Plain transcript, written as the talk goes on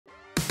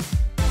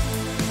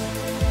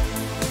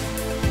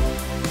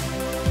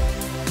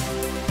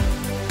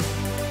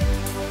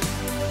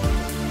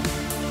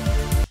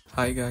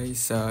Hi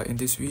guys, in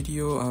this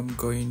video I'm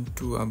going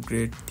to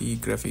upgrade the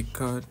graphic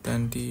card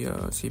and the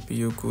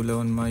CPU cooler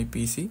on my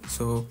PC.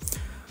 So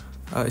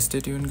stay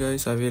tuned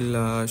guys, I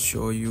will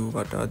show you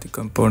what are the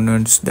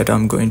components that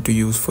I'm going to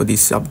use for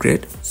this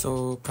upgrade.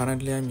 So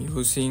currently I'm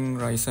using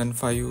Ryzen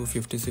 5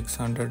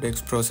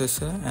 5600X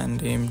processor and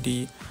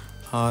AMD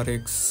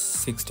RX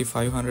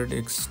 6500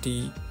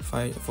 XT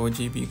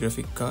 4GB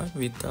graphic card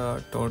with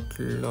a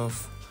total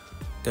of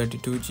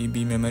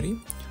 32GB memory.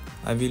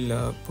 I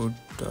will put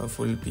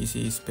full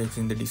PC specs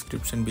in the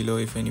description below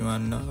if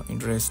anyone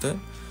interested.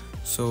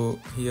 So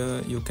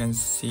here you can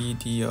see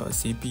the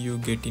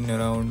CPU getting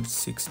around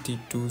 60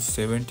 to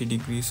 70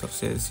 degrees of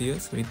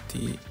Celsius with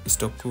the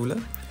stock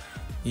cooler,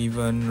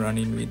 even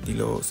running with the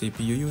low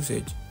CPU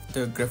usage.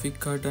 The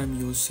graphic card I'm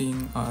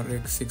using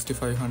RX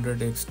 6500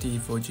 XT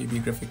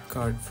 4GB graphic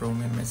card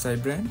from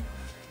MSI brand.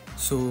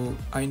 So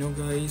I know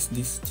guys,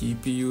 this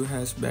GPU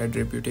has bad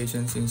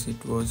reputation since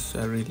it was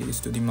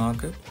released to the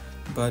market,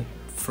 but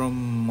from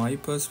my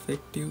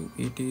perspective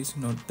it is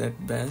not that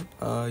bad.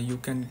 You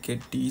can get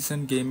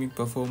decent gaming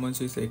performance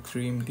with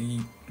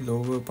extremely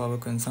lower power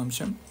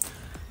consumption.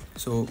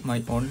 So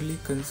my only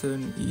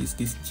concern is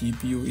this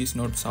GPU is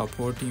not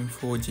supporting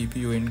for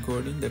GPU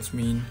encoding. That's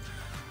mean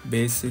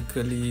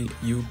basically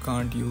you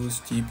can't use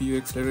GPU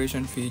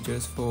acceleration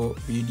features for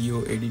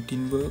video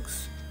editing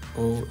works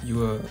or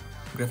your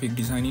graphic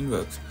designing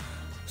works.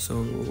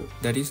 So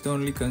that is the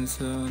only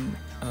concern,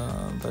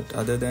 but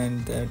other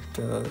than that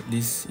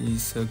this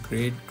is a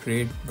great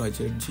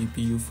budget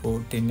GPU for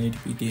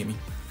 1080p gaming.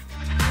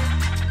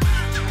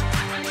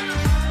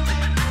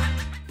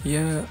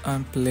 Here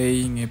I'm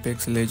playing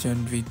Apex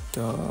Legends with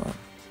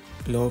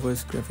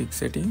lowest graphic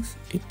settings.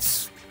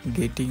 It's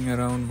getting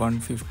around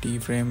 150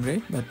 frame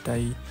rate, but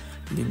I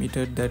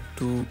limited that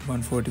to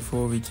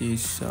 144, which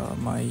is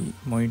my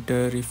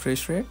monitor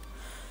refresh rate.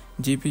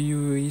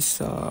 GPU is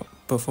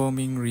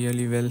performing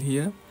really well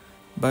here,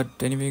 but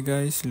anyway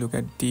guys, look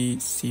at the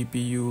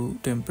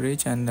CPU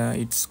temperature and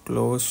it's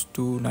close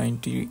to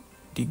 90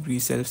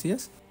 degrees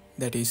Celsius.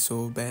 That is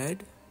so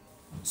bad.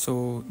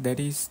 So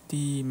that is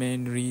the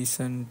main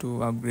reason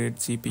to upgrade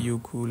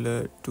CPU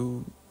cooler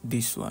to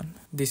this one.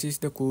 This is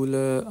the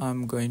cooler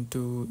I'm going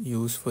to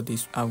use for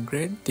this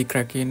upgrade, the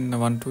Kraken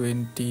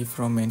 120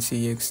 from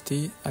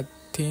NZXT. I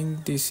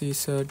think this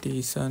is a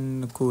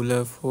decent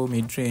cooler for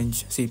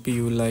mid-range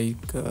CPU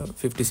like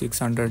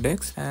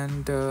 5600X,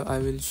 and I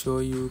will show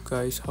you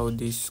guys how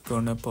this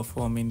gonna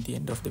perform in the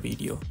end of the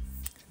video.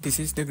 This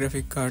is the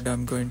graphic card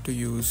I'm going to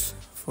use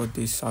for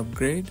this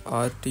upgrade,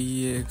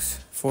 RTX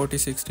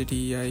 4060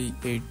 Ti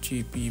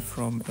 8GB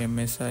from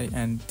MSI,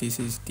 and this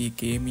is the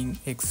Gaming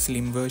X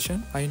Slim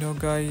version. I know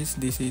guys,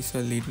 this is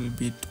a little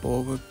bit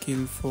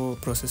overkill for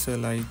processor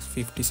like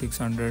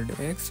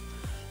 5600X.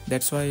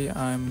 That's why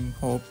I'm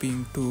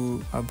hoping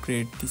to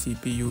upgrade the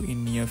CPU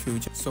in near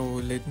future. So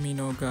let me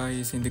know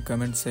guys in the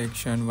comment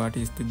section what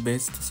is the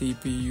best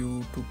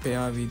CPU to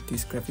pair with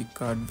this graphic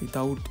card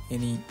without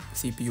any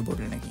CPU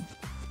bottlenecking.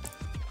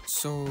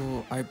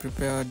 So I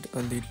prepared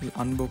a little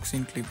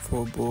unboxing clip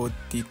for both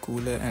the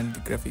cooler and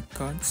the graphic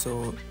card.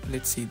 So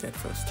let's see that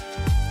first.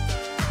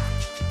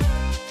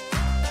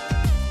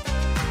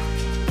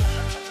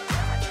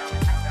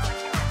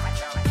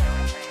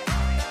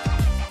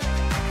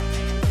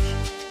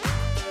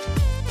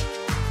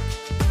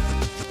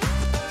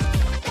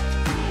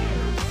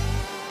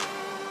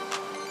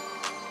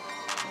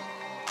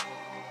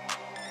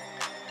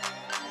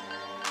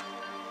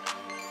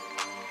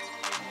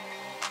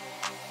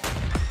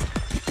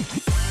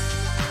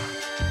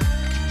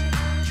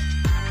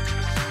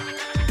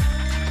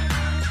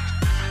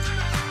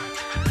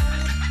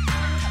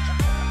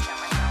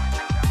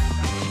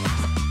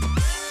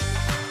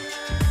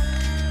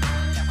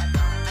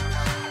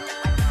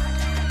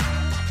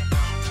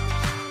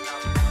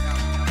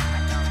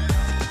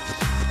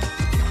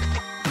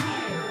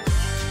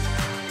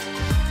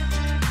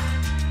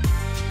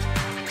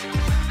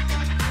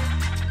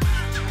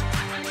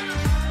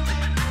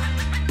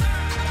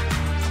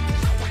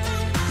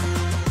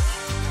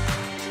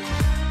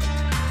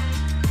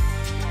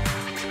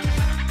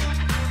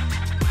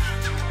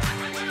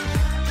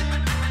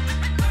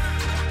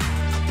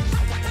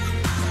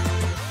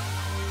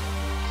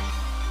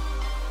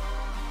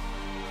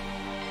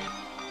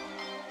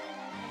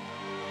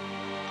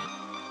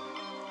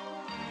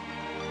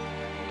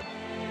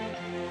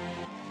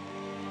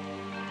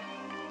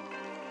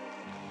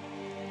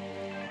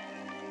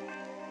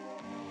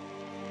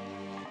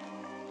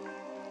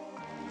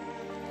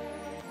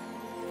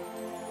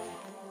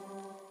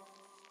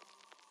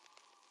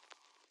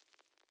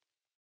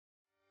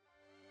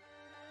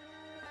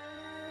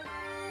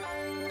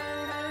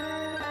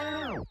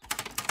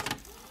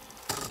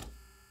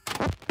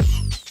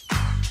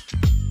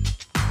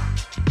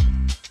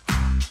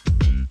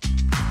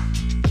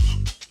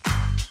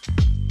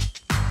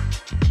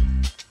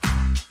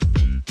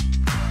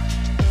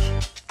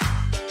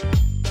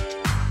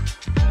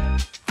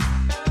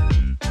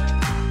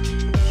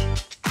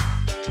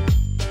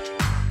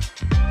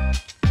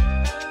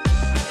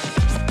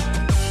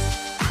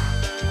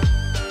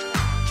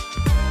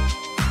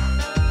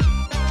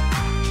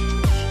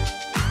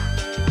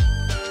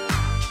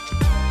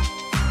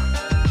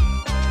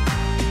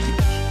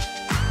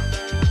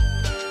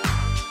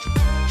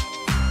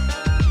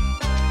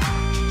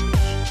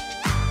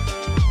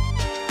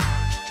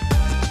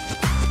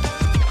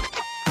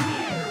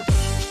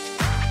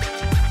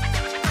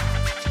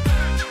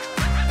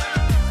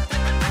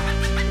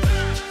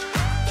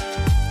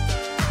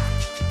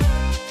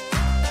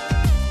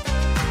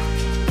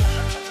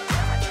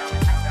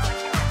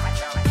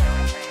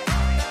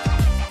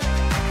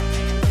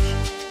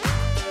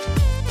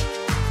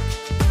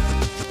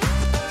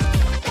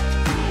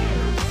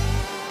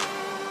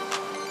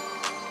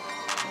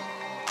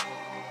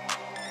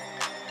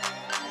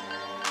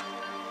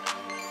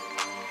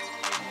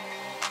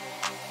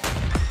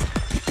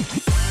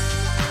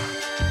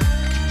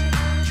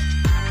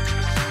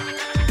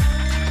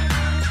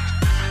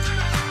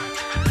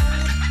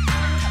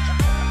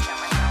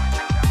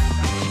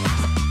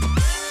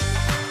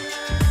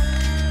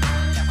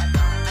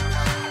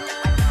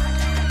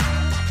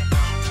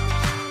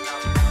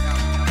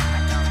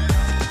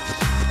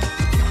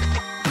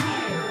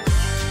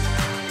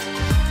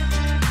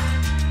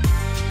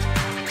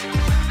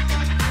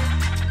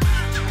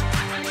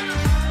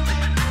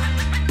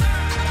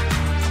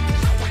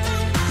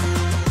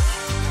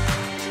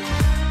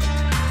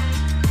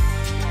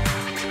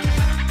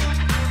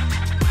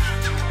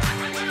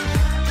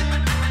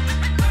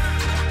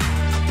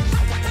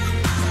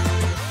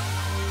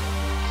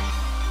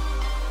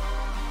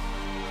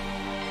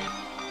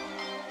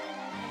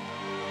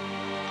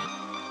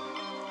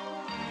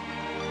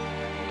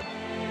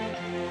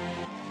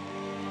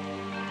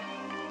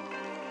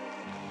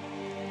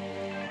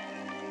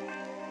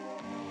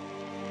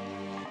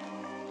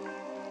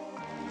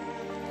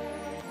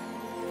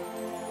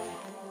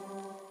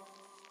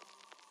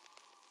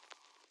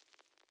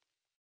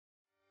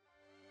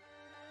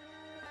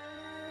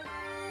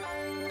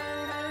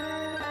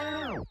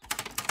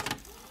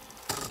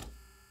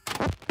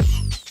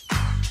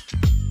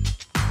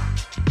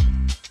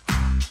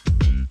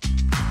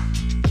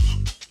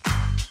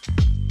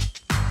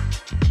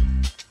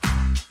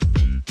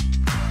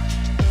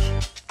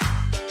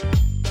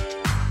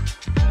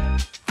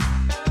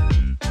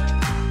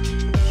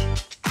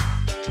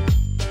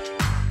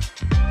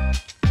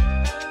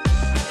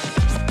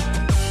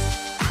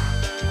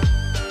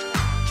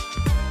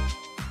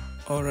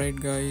 Alright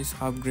guys,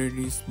 upgrade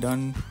is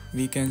done.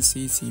 We can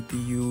see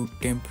CPU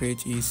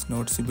temperature is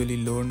noticeably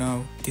low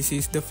now. This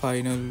is the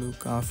final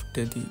look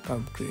after the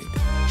upgrade.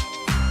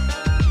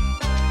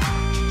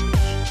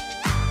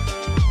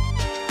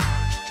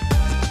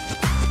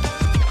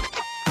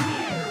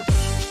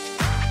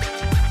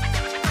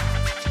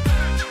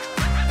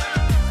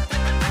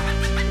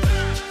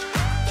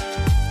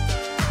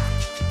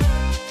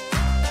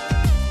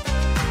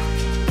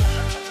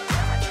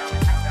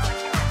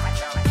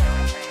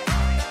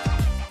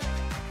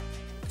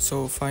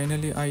 So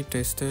finally I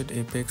tested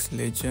Apex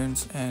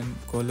Legends and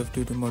Call of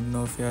Duty Modern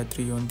Warfare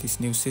 3 on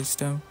this new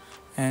system,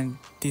 and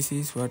this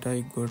is what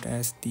I got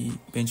as the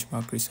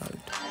benchmark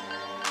result.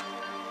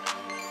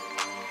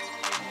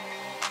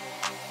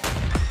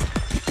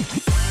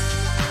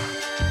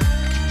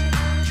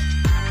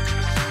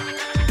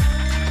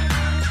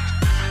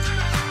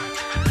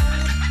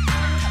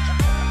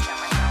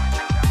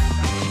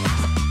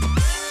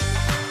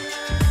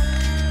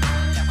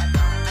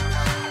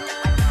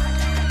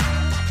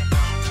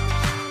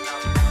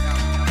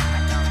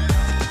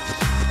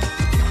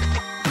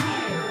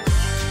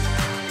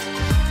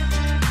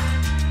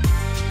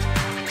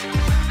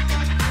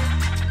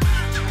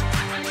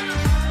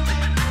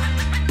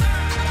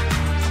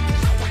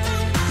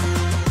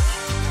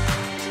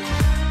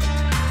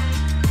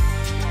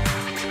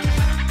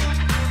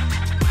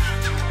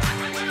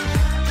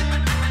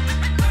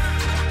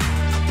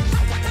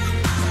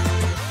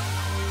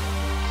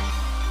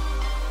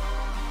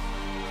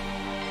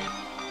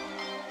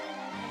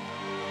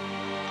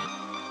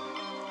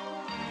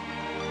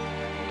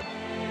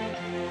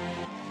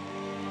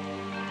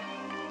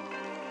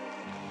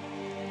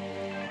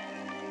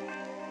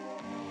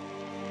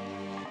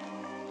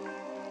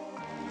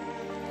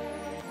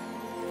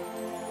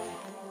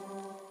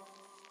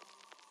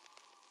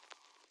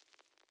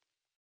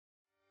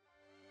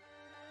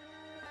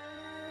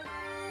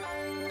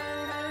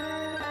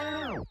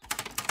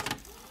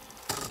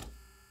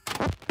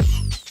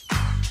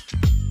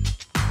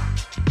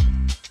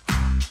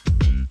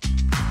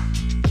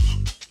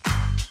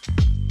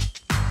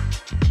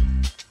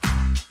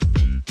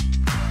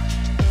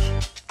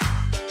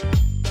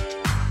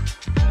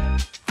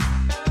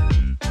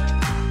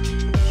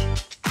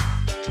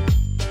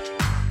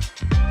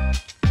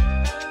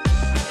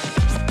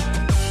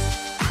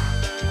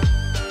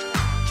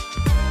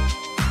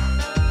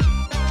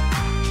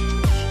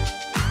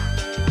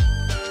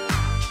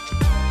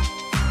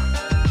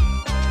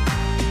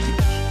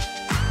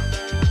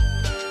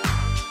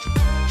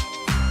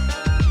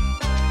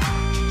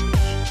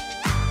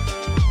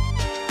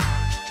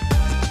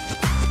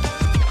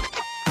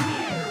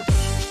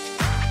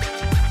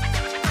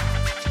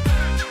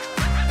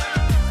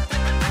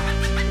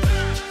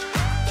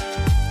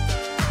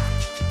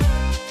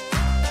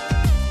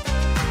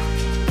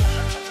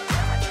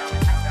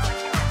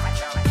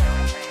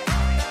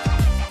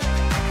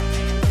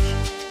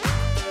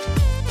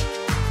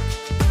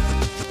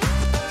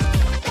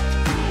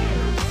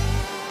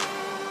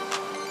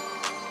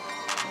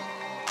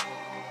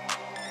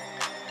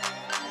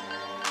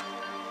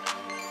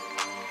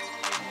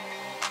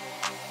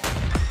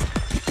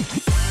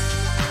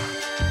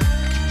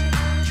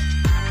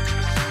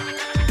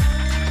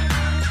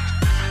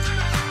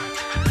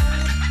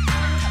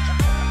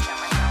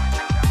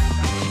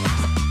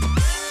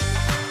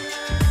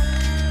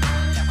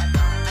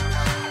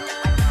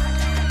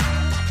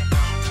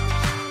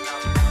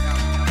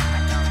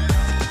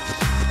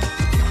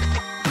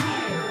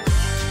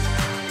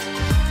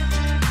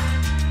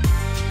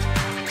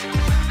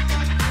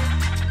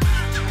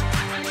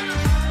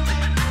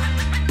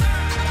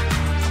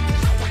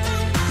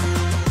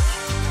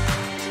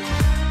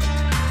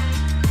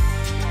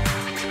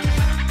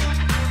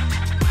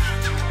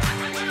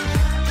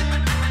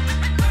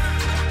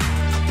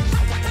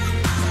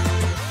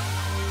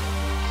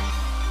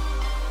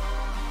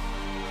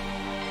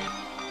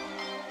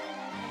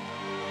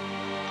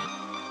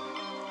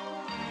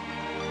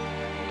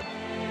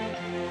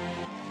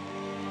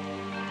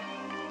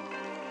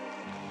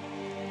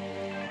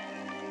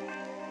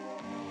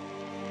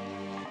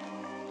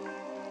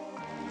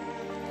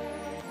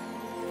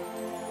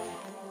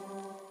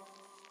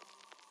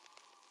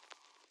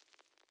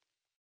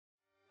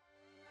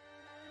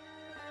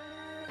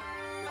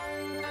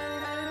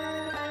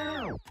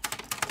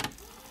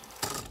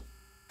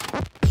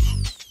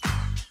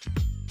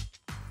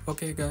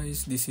 Okay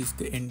guys, this is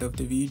the end of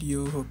the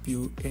video. Hope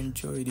you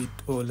enjoyed it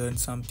or learned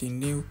something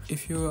new.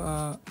 If you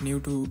are new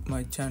to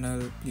my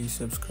channel, please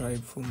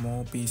subscribe for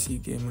more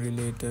PC game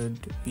related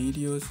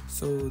videos.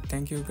 So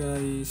thank you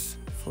guys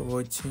for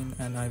watching,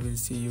 and I will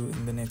see you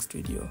in the next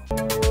video.